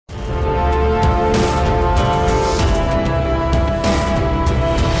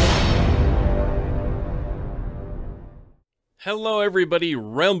Hello everybody,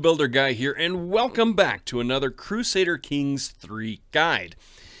 Realm Builder Guy here, and welcome back to another Crusader Kings 3 guide.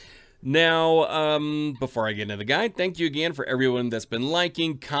 Now, before I get into the guide, thank you again for everyone that's been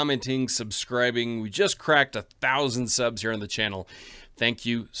liking, commenting, subscribing. We just cracked 1,000 subs here on the channel. Thank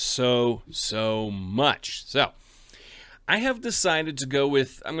you so much. So, I have decided to go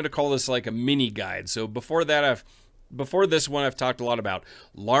with, I'm going to call this like a mini guide. So before this one, I've talked a lot about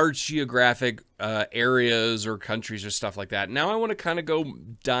large geographic areas or countries or stuff like that. Now I want to kind of go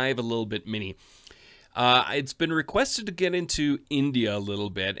dive a little bit mini. It's been requested to get into India a little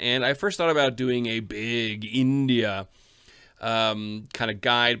bit, and I first thought about doing a big India kind of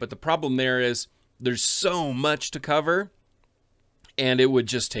guide, but the problem there is there's so much to cover, and it would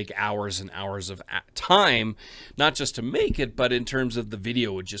just take hours and hours of time, not just to make it, but in terms of the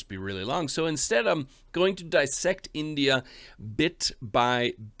video would just be really long. So instead, I'm going to dissect India bit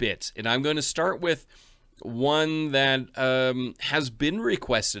by bit. And I'm going to start with one that has been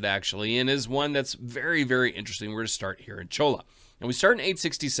requested, actually, and is one that's very interesting. We're going to start here in Chola. And we start in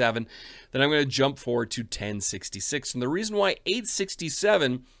 867, then I'm going to jump forward to 1066. And the reason why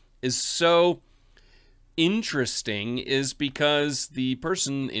 867 is so interesting is because the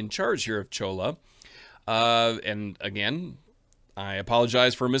person in charge here of Chola, and again, I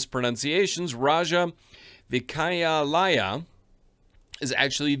apologize for mispronunciations, Raja Vikayalaya is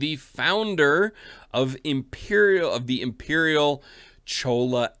actually the founder of the Imperial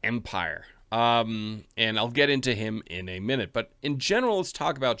Chola Empire. And I'll get into him in a minute. But in general, let's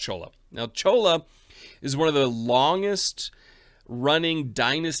talk about Chola. Now, Chola is one of the longest running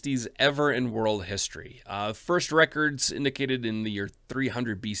dynasties ever in world history. First records indicated in the year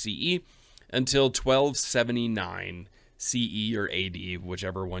 300 BCE until 1279 CE or AD,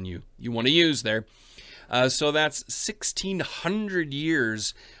 whichever one you want to use there. So that's 1,600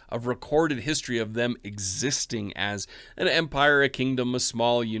 years of recorded history of them existing as an empire, a kingdom, a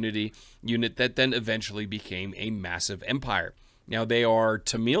small unit that then eventually became a massive empire. Now, they are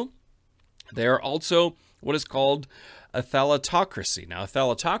Tamil. They are also what is called a thalattocracy. Now, a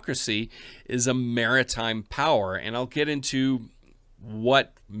thalattocracy is a maritime power, and I'll get into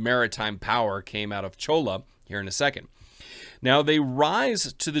what maritime power came out of Chola here in a second. Now, they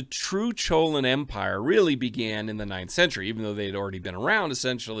rise to the true Cholan Empire really began in the 9th century, even though they'd already been around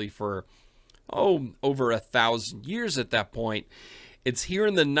essentially for, over 1,000 years at that point. It's here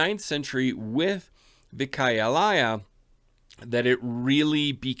in the 9th century with Vikayalaya that it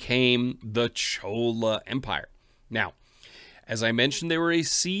really became the Chola Empire. Now, as I mentioned, they were a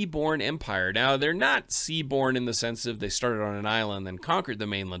sea-born empire. Now, they're not sea-born in the sense of they started on an island and conquered the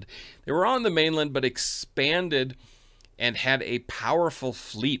mainland. They were on the mainland, but expanded and had a powerful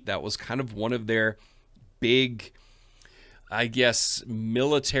fleet. That was kind of one of their big, I guess,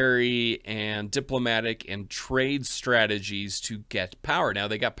 military and diplomatic and trade strategies to get power. Now,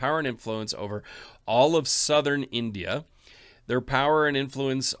 they got power and influence over all of southern India. Their power and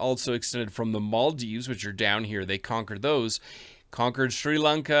influence also extended from the Maldives, which are down here. They conquered those, conquered Sri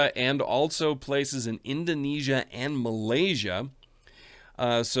Lanka, and also places in Indonesia and Malaysia.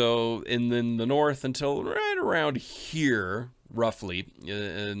 So in the north until right around here, roughly.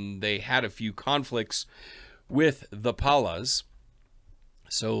 And they had a few conflicts with the Palas.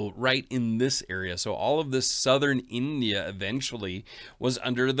 So right in this area. So all of this southern India eventually was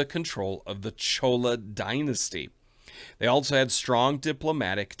under the control of the Chola dynasty. They also had strong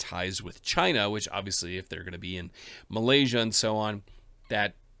diplomatic ties with China, which obviously if they're going to be in Malaysia and so on,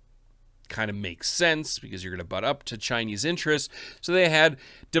 that kind of makes sense because you're going to butt up to Chinese interests. So they had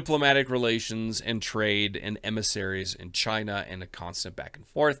diplomatic relations and trade and emissaries in China and a constant back and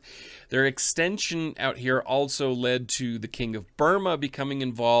forth. Their extension out here also led to the King of Burma becoming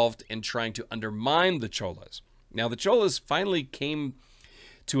involved and trying to undermine the Cholas. Now, the Cholas finally came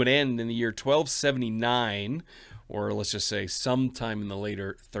to an end in the year 1279, or let's just say sometime in the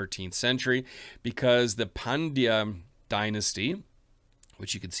later 13th century, because the Pandya dynasty,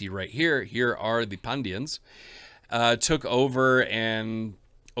 which you can see right here, here are the Pandyans, took over and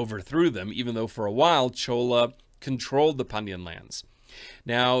overthrew them, even though for a while Chola controlled the Pandyan lands.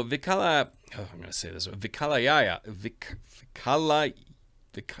 Now, Vikayalaya,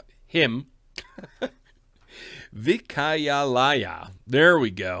 there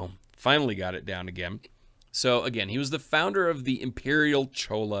we go, finally got it down again. So again, he was the founder of the Imperial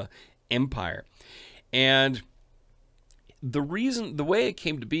Chola Empire. And the way it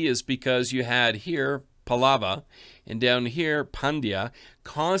came to be is because you had here Pallava and down here Pandya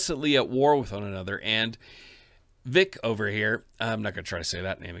constantly at war with one another. And Vic over here, I'm not going to try to say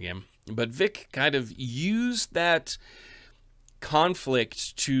that name again, but Vic kind of used that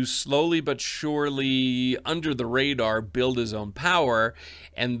conflict to slowly but surely, under the radar, build his own power,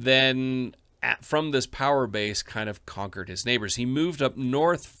 and then from this power base kind of conquered his neighbors. He moved up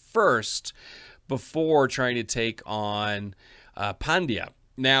north first before trying to take on Pandya.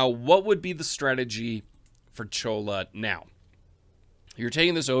 Now, what would be the strategy for Chola now? You're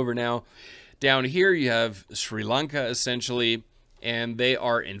taking this over now. Down here you have Sri Lanka, essentially, and they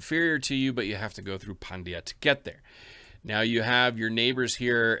are inferior to you, but you have to go through Pandya to get there. Now you have your neighbors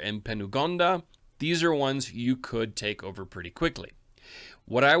here in Penugonda. These are ones you could take over pretty quickly.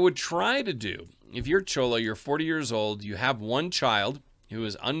 What I would try to do, if you're Chola, you're 40 years old, you have one child who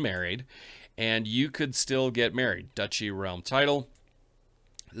is unmarried, and you could still get married. Duchy realm title.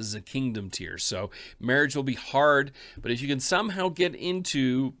 This is a kingdom tier, so marriage will be hard, but if you can somehow get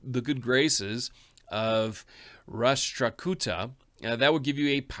into the good graces of Rashtrakuta, that would give you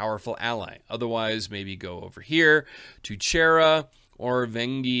a powerful ally. Otherwise, maybe go over here to Chera or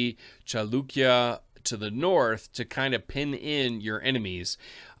Vengi Chalukya to the north to kind of pin in your enemies.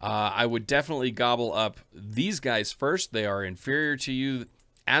 I would definitely gobble up these guys first. They are inferior to you.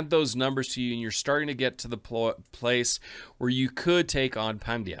 Add those numbers to you, and you're starting to get to the place where you could take on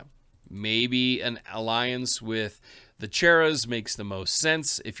Pandya. Maybe an alliance with the Cheras makes the most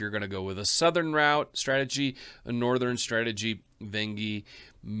sense. If you're going to go with a southern route strategy, a northern strategy, Vengi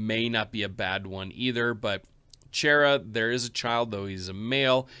may not be a bad one either. But Chera, there is a child, though he's a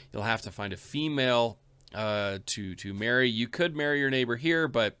male. You'll have to find a female to marry. You could marry your neighbor here,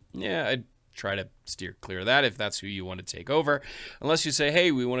 but yeah, I'd try to steer clear of that if that's who you want to take over. Unless you say,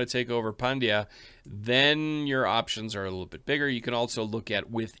 hey, we want to take over Pandya, then your options are a little bit bigger. You can also look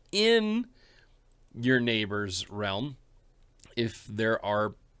at within your neighbor's realm if there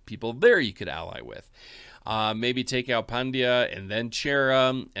are people there you could ally with. Maybe take out Pandya and then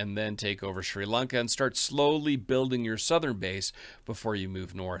Chera and then take over Sri Lanka and start slowly building your southern base before you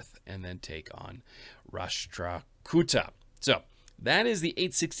move north and then take on Rashtrakuta. So that is the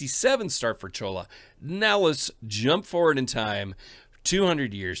 867 start for Chola. Now let's jump forward in time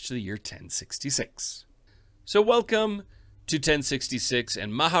 200 years to the year 1066. So welcome to 1066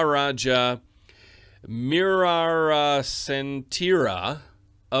 and Maharaja Mirarasentira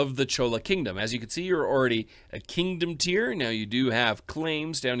of the Chola Kingdom. As you can see, you're already a kingdom tier. Now you do have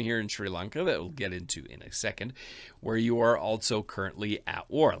claims down here in Sri Lanka that we'll get into in a second, where you are also currently at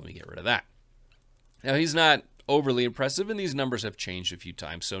war. Let me get rid of that. Now he's not overly impressive, and these numbers have changed a few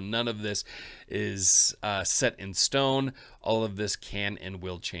times, so none of this is set in stone. All of this can and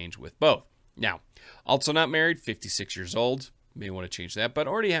will change with both. Now, also not married, 56 years old. May want to change that, but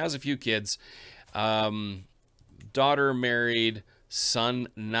already has a few kids. Daughter married, son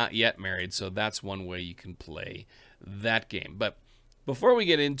not yet married, so that's one way you can play that game. But before we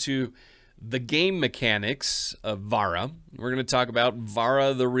get into the game mechanics of Vara, we're going to talk about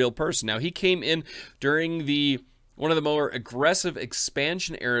Vara, the real person. Now, he came in during one of the more aggressive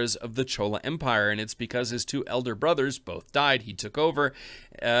expansion eras of the Chola Empire, and it's because his two elder brothers both died. He took over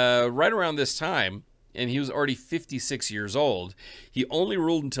right around this time, and he was already 56 years old. He only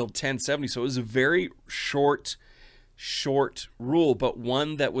ruled until 1070, so it was a very short rule, but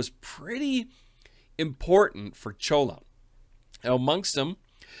one that was pretty important for Chola. Now, amongst them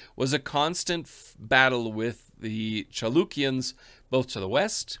was a constant battle with the Chalukyans, both to the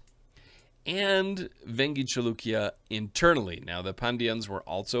west and Vengi Chalukya internally. Now, the Pandyans were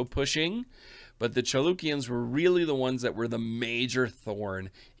also pushing, but the Chalukyans were really the ones that were the major thorn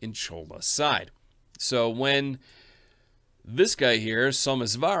in Chola's side. So when this guy here,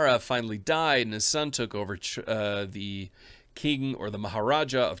 Somasvara, finally died and his son took over the king or the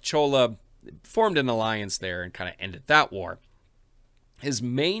Maharaja of Chola, formed an alliance there and kind of ended that war. His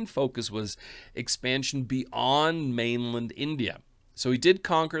main focus was expansion beyond mainland India. So he did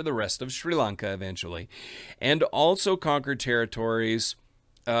conquer the rest of Sri Lanka eventually, and also conquered territories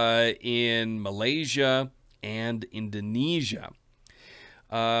in Malaysia and Indonesia.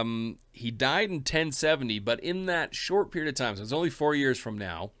 He died in 1070, but in that short period of time, so it's only 4 years from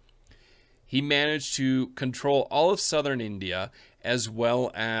now, he managed to control all of southern India as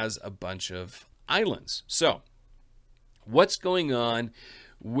well as a bunch of islands. So what's going on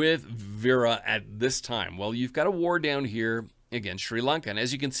with Vira at this time? Well, you've got a war down here against Sri Lanka. And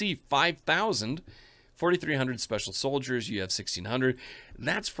as you can see, 5,000, 4,300 special soldiers, you have 1,600.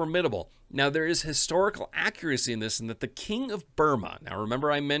 That's formidable. Now, there is historical accuracy in this, in that the king of Burma, now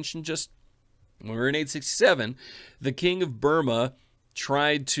remember I mentioned just when we were in 867, the king of Burma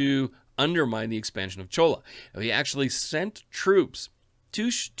tried to undermine the expansion of Chola. Now, he actually sent troops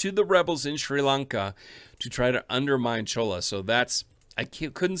to the rebels in Sri Lanka to try to undermine Chola. So that's, I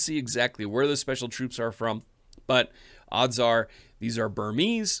couldn't see exactly where the special troops are from, but odds are these are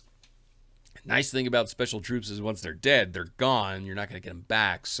Burmese. Nice thing about special troops is once they're dead, they're gone. You're not going to get them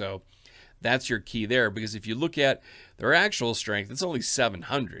back. So that's your key there, because if you look at their actual strength, it's only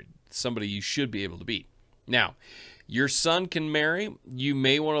 700. Somebody you should be able to beat. Now, your son can marry. You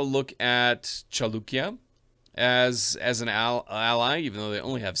may want to look at Chalukya as an ally, even though they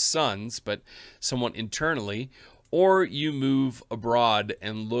only have sons, but someone internally. Or you move abroad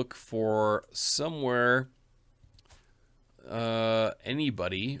and look for somewhere,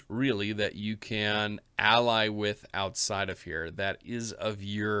 anybody really that you can ally with outside of here that is of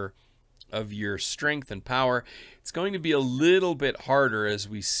your strength and power. It's going to be a little bit harder, as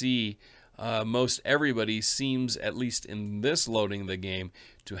we see most everybody seems, at least in this loading of the game,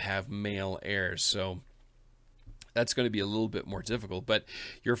 to have male heirs. So that's going to be a little bit more difficult. But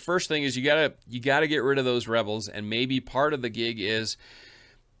your first thing is you gotta get rid of those rebels, and maybe part of the gig is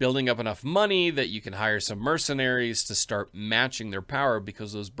building up enough money that you can hire some mercenaries to start matching their power,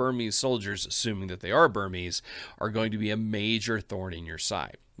 because those Burmese soldiers, assuming that they are Burmese, are going to be a major thorn in your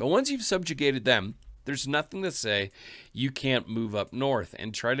side. But once you've subjugated them, there's nothing to say you can't move up north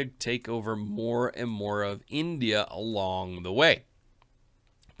and try to take over more and more of India along the way,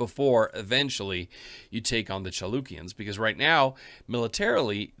 before eventually you take on the Chalukyans, because right now,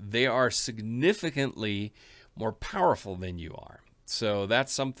 militarily, they are significantly more powerful than you are. So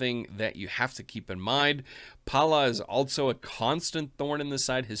that's something that you have to keep in mind. Pala is also a constant thorn in the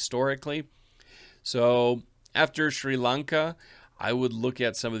side historically. So after Sri Lanka, I would look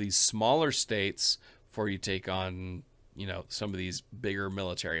at some of these smaller states before you take on, you know, some of these bigger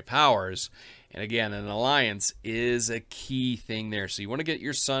military powers. And again, an alliance is a key thing there. So you want to get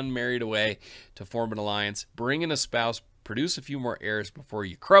your son married away to form an alliance, bring in a spouse, produce a few more heirs before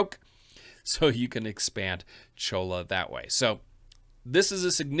you croak, so you can expand Chola that way. So this is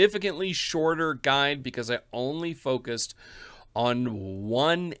a significantly shorter guide because I only focused on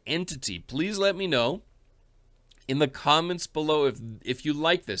one entity. Please let me know in the comments below if you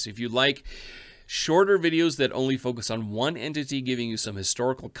like this, if you like shorter videos that only focus on one entity, giving you some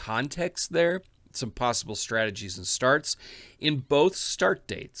historical context there, some possible strategies and starts in both start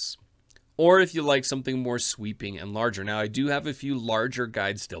dates, or if you like something more sweeping and larger. Now, I do have a few larger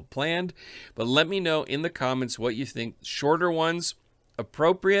guides still planned, but let me know in the comments what you think. Shorter ones,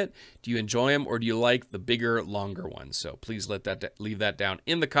 appropriate? Do you enjoy them, or do you like the bigger, longer ones? So please leave that down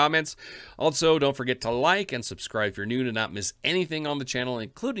in the comments. Also, don't forget to like and subscribe if you're new to not miss anything on the channel,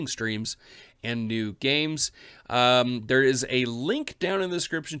 including streams and new games. There is a link down in the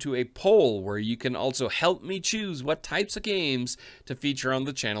description to a poll where you can also help me choose what types of games to feature on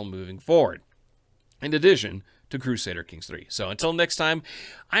the channel moving forward, in addition to Crusader Kings 3. So until next time,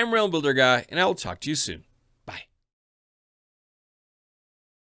 I'm Realm Builder Guy, and I'll talk to you soon.